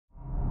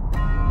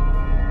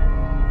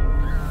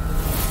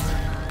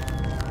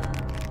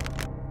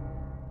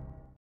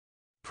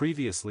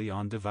Previously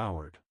on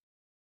Devoured.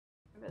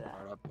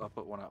 Alright, I'll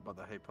put one out by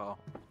the hay pile.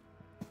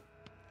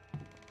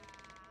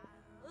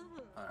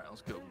 Alright,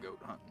 let's go goat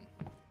hunting.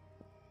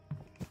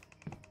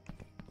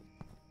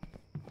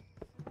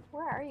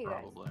 Where are you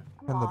guys? Probably.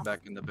 I'm lost.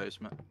 Back in the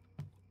basement.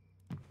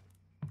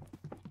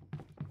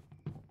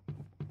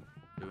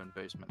 Doing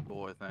basement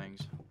boy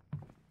things.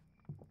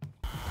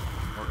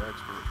 We're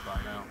experts by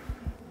now.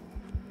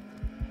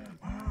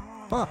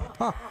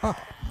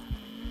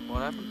 What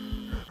happened?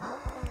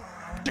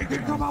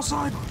 Deacon, come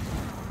outside!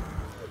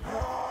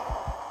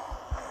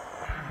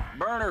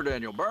 Burn her,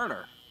 Daniel, burn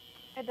her!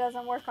 It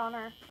doesn't work on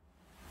her.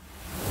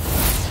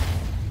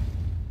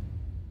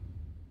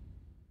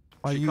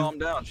 She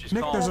calmed down, she's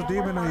Nick, calm. there's a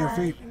demon on your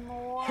feet.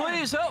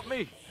 Please help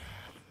me!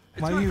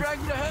 It's My gonna youth- drag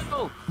you to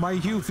hell! My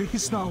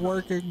UV's not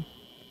working.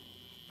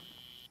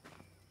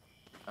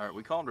 Alright,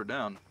 we calmed her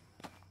down.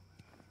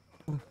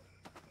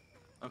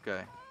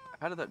 Okay.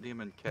 How did that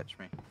demon catch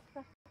me?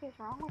 What the fuck is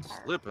wrong with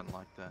her? Slipping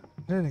like that.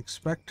 I didn't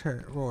expect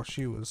her. Well,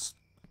 she was...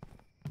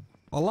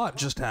 A lot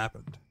just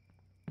happened.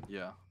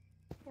 Yeah.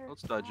 You're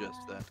Let's digest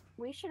fine. that.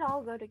 We should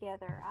all go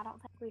together. I don't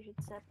think we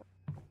should separate.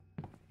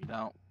 You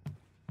don't.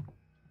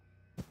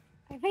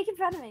 Are you making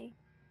fun of me?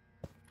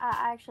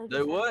 I actually just Do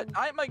heard what? one-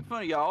 I ain't making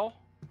fun of y'all.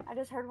 I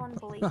just heard one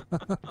bleed.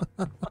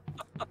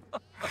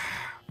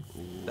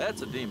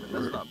 That's a demon.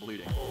 That's not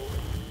bleeding.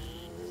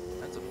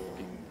 That's a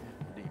fucking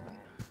demon.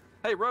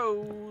 Hey,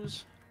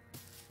 Rose.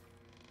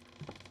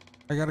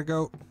 I gotta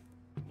go.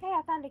 Hey,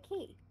 I found a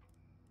key.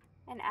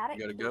 An attic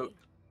You got a key. goat?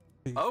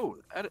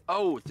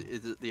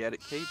 Is it the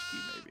attic cage key,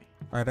 maybe?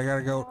 Alright, I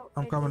gotta go. No,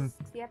 I'm coming.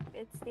 Yep,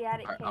 it's the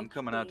attic Alright, cage I'm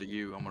coming out to key.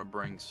 you. I'm gonna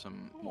bring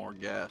some more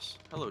gas.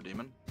 Hello,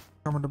 demon.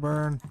 Coming to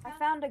burn. I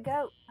found a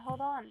goat.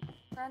 Hold on.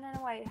 Running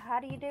away. How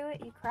do you do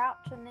it? You crouch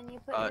and then you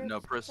put your... No,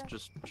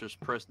 just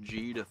press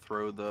G to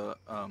throw the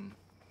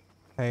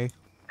Hey.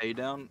 A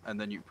down, and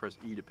then you press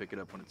E to pick it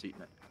up when it's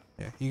eating it.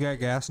 Yeah, you got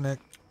gas, Nick?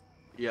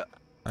 Yeah.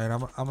 Alright,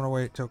 I'm gonna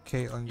wait till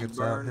Caitlin You gets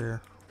out burn.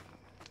 here.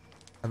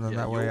 And then Yeah,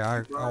 that way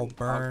you I'll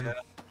burn. gas,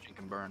 she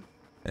can burn.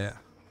 Yeah.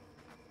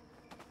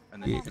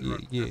 And then Yeah, you can yeah,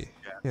 run. yeah. Yeah.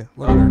 Yeah,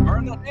 look at her.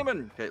 Burn that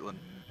demon, Caitlin.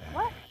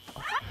 What?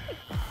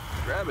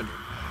 Grabbing you.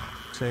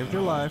 Saved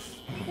your life.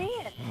 See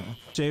it.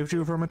 Saved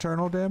you from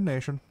eternal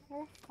damnation.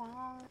 You're fine.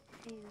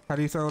 How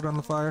do you throw it on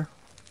the fire?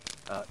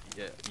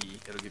 Yeah, E.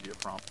 It'll give you a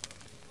prompt.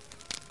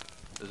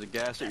 There's a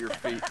gas at your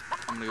feet.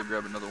 I'm gonna go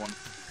grab another one.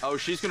 Oh,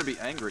 she's gonna be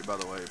angry, by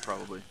the way,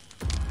 probably.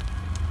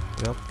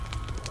 Yep.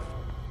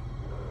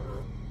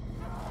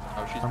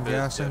 Oh, she's I'm pissed,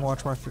 gassing. yeah.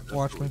 Watch That's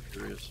watch really me.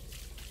 Curious.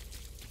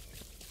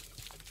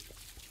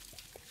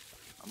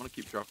 I'm gonna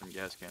keep dropping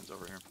gas cans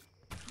over here.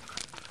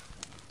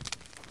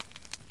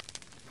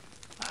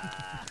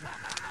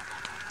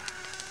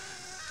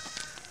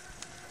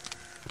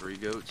 Three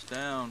goats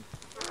down.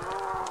 She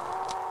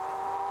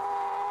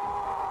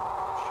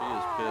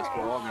is pissed.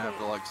 We're all gonna have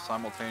to like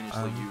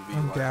simultaneously UV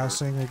I'm light her.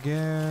 gassing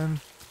again.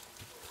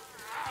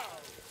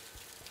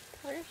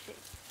 Where is she?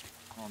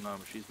 Oh no,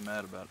 but she's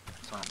mad about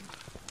something.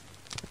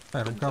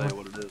 Alright, I'm Couldn't tell you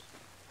coming. what it is.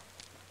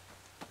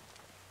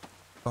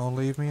 Don't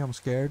leave me. I'm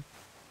scared.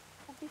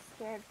 I'd be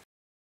scared.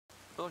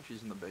 I feel like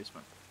she's in the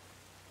basement.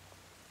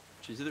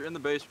 She's either in the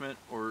basement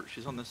or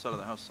she's on this side of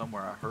the house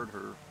somewhere. I heard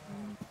her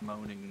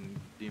moaning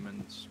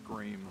demon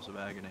screams of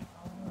agony.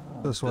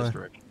 This way.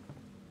 direction.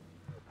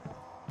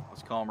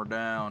 Let's calm her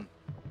down.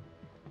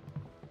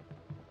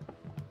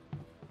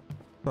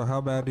 So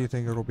how bad do you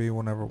think it'll be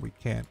whenever we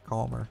can't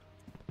calm her?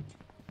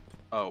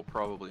 Oh,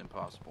 probably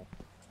impossible.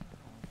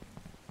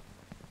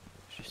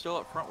 She's still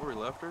up front where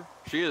we left her?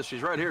 She is.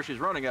 She's right here. She's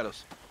running at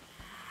us.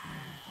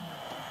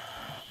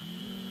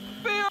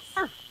 Bear!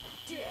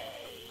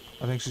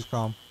 I think she's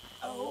calm.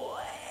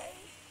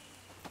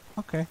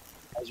 Okay.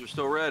 Eyes are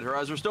still red. Her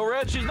eyes are still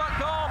red. She's not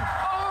calm.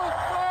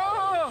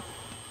 Oh!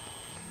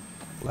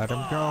 Let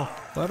him go.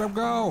 Let him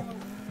go.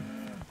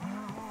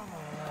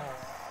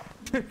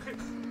 Give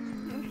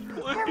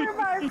me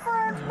my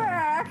friend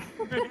back!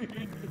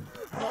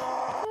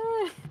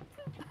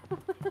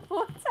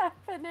 What's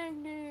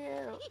happening to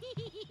you?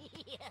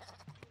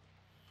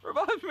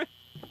 Revive me.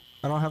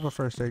 I don't have a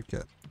first aid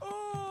kit.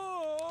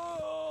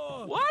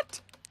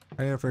 What?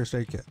 I need a first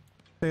aid kit.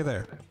 Stay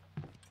there.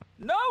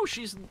 No,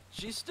 she's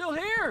still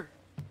here.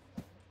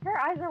 Her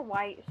eyes are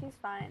white. She's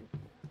fine.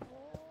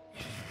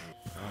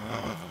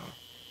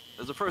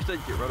 There's a first aid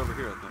kit right over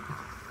here, I think.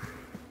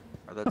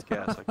 Or that's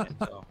gas, I can't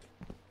tell.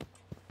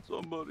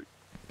 Somebody,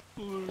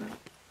 please.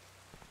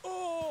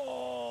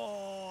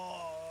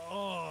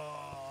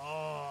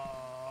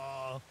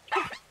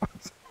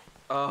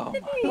 Oh,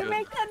 Did my you goodness.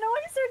 make that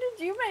noise or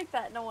did you make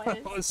that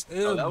noise?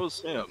 No, that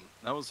was him.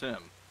 That was him.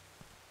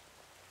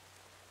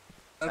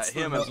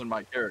 Him as in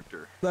my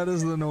character. That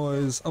is the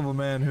noise of a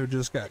man who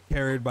just got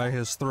carried by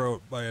his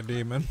throat by a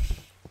demon.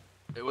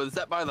 Was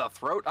that by the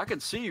throat? I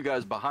could see you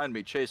guys behind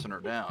me chasing her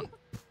down.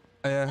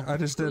 Yeah, I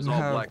just It was didn't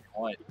all have. black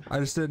and white. I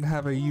just didn't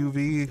have a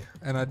UV,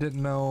 and I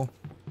didn't know.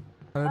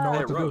 I didn't know Hey,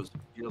 what to Rose,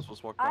 you just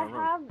supposed to walk down the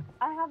road.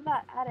 I have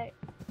that attic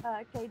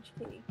cage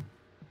key.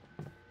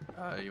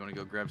 You want to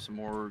go grab some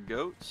more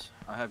goats?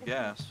 I have If you-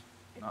 gas, if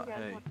you not guys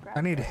hay. want to grab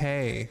I need it.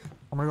 hay.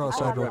 I'm gonna go I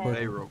outside have real hay. quick.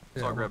 Hay real. So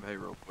Yeah, I'll grab hay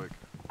real quick.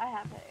 I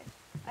have hay.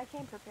 I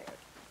came prepared.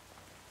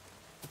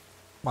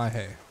 my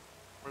hay.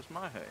 Where's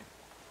my hay?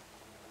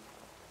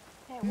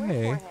 Hey, where's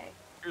Hay. more hay?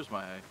 Here's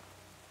my hay.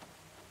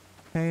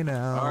 Hey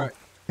now. All right.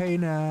 Hey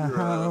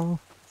now.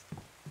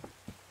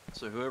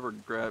 So whoever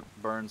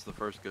burns the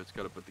first goat's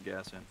got to put the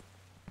gas in.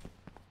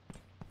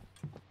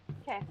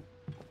 Okay.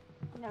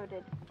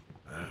 Noted.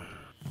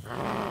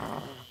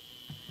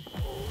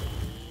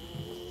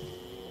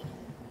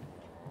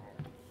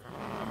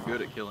 I'm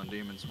good at killing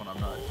demons when I'm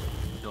not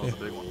killing the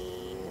big one.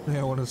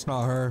 Yeah, when it's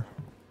not her.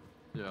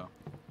 Yeah.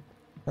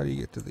 How do you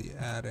get to the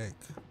attic?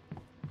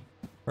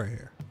 Right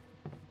here.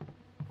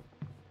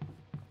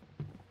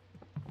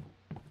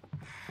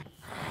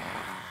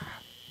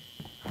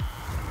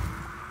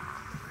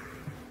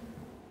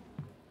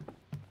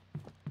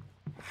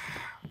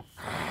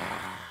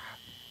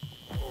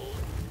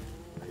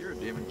 You're a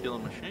demon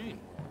killing machine.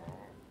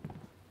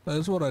 That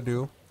is what I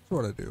do. It's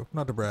what I do.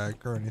 Not to brag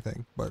or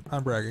anything, but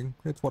I'm bragging.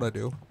 It's what I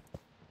do.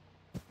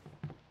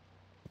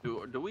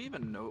 Do we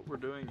even know what we're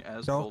doing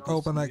as Don't cultists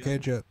open that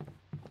yet? cage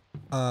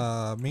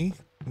yet. Me?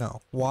 No.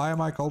 Why am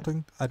I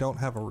culting? I don't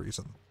have a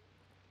reason.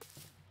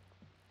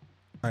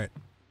 Alright.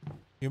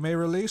 You may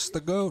release the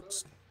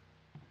goats.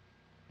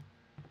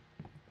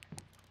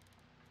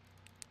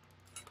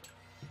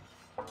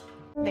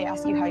 They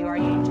ask you how you are,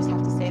 you just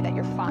have to say that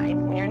you're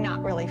fine when you're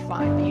not really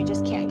fine, but you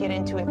just can't get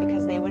into it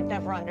because they would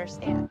never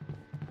understand.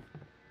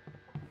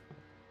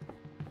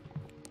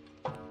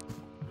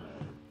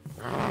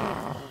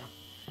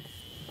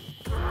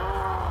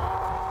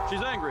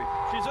 She's angry.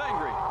 She's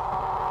angry.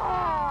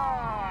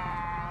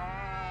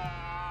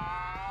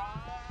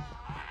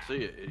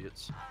 See ya,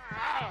 idiots.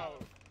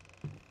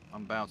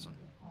 I'm bouncing.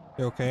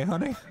 You okay,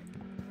 honey?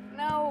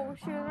 No,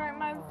 she was right in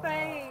my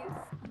face.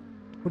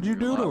 What'd you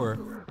do to her?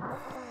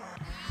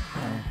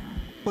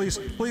 Please,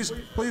 please,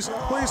 please,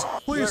 please,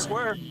 please!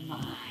 Where?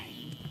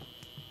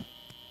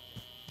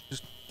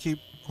 Just keep,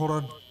 hold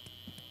on.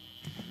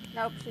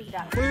 Nope, she's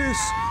got it. Please!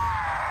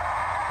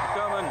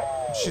 Coming.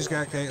 She's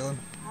got Caitlin.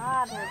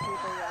 God, her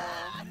people yellow.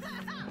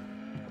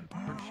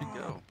 Where'd she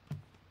go?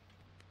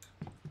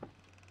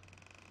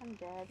 I'm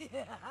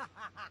dead.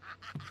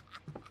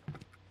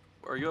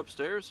 Are you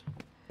upstairs?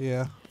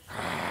 Yeah.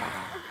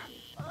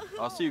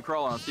 I'll see you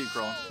crawling. I'll see you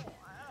crawling.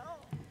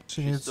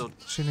 She still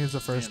needs a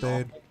first being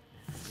aid.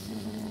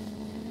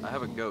 I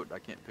have a goat. I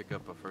can't pick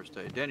up a first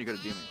aid. Dan, you got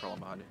a demon crawling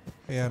behind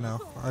you. Yeah, no.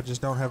 I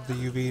just don't have the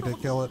UV to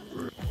kill it.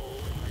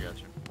 I got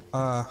you.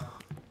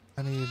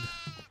 I need...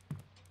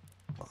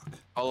 Fuck.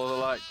 Follow the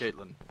light,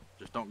 Caitlin.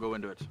 Just don't go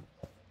into it.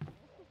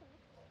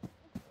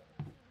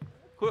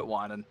 Quit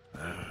whining.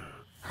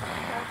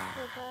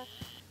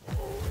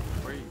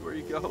 Where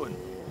you going?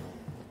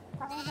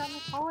 Crawling down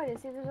this hallway to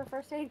see if there's a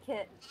first aid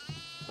kit.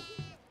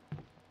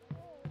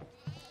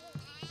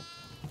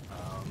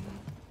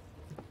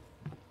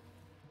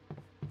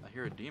 I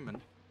hear a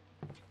demon.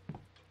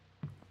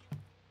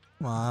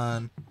 Come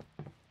on.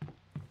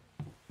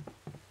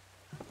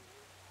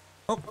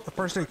 Oh, the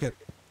first aid kit.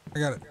 I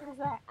got it. What is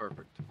that?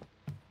 Perfect.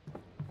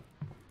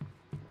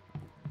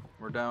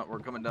 We're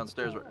coming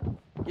downstairs.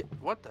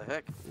 What the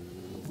heck?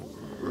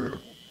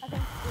 I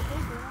think it's a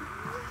demon.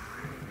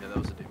 Yeah, that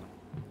was a demon.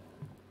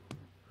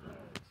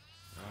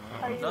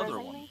 Are you Another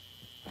resing one. me?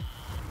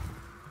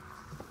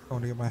 I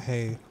want to get my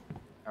hay.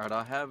 Alright,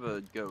 I have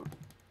a goat.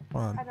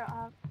 Hold on. I don't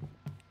have.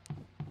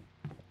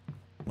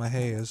 My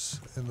hay is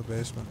in the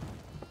basement.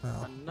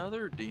 No.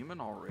 Another demon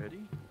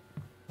already?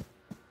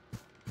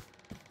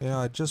 Yeah,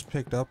 I just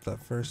picked up that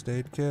first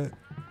aid kit.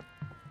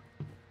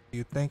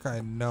 You think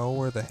I know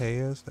where the hay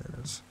is? There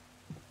it is.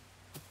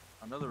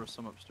 I know there was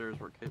some upstairs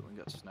where Caitlin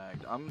got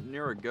snagged. I'm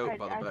near a goat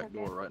by the back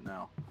door right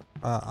now.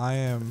 I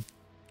am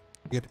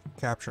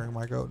capturing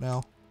my goat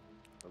now.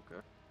 Okay.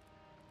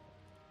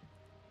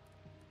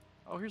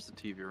 Oh, here's the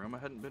TV room. I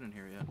hadn't been in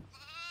here yet.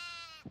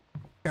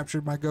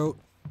 Captured my goat.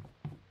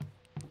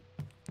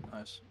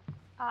 Nice.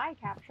 I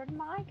captured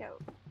my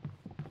goat.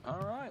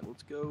 Alright,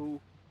 let's go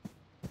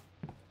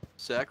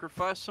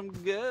sacrifice some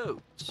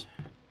goats.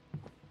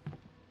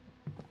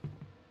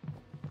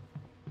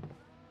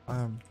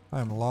 I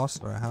am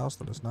lost in a house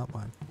that is not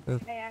mine.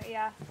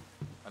 Yeah.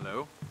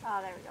 Hello? Oh,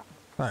 there we go.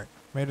 Alright,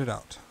 made it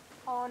out.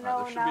 Oh Alright, no,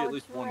 there should now be at it's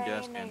least one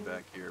gas can raining.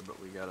 back here,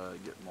 but we gotta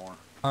get more.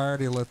 I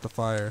already lit the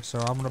fire, so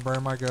I'm gonna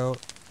burn my goat.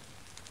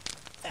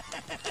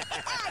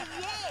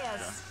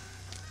 Yes!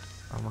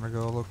 I'm gonna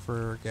go look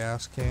for a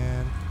gas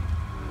can.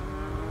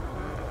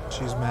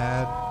 She's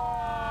mad.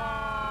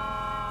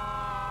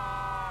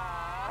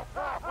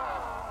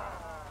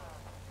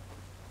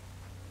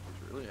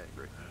 She's really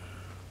angry.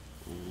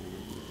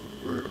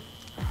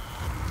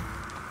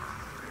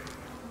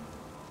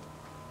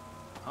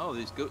 Oh,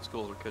 these goat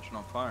skulls are catching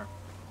on fire.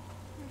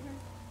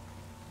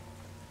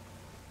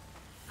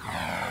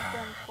 I've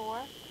done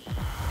 4.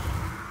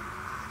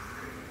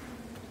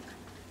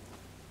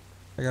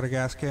 I got a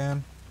gas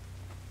can.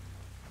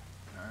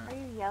 Are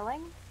you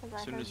yelling? Because I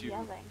As soon heard as you-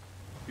 yelling.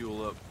 If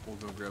fuel up. We'll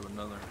go grab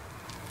another.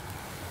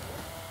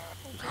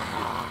 Just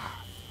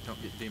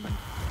don't get demon.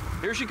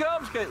 Here she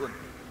comes, Caitlin.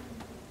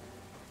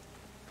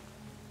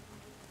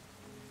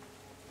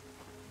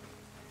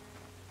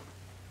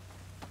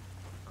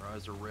 Her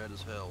eyes are red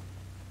as hell.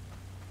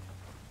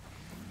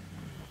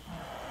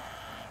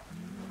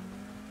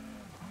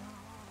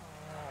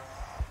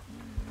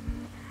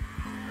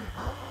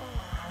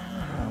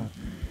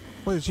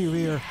 Where's UV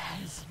here?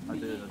 I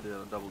did.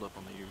 I doubled up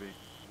on the UV.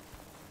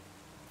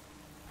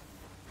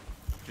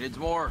 Needs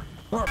more.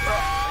 Oh, UV's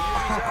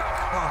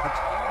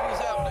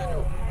out,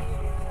 Daniel.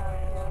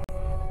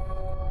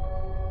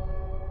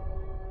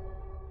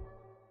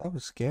 that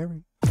was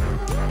scary.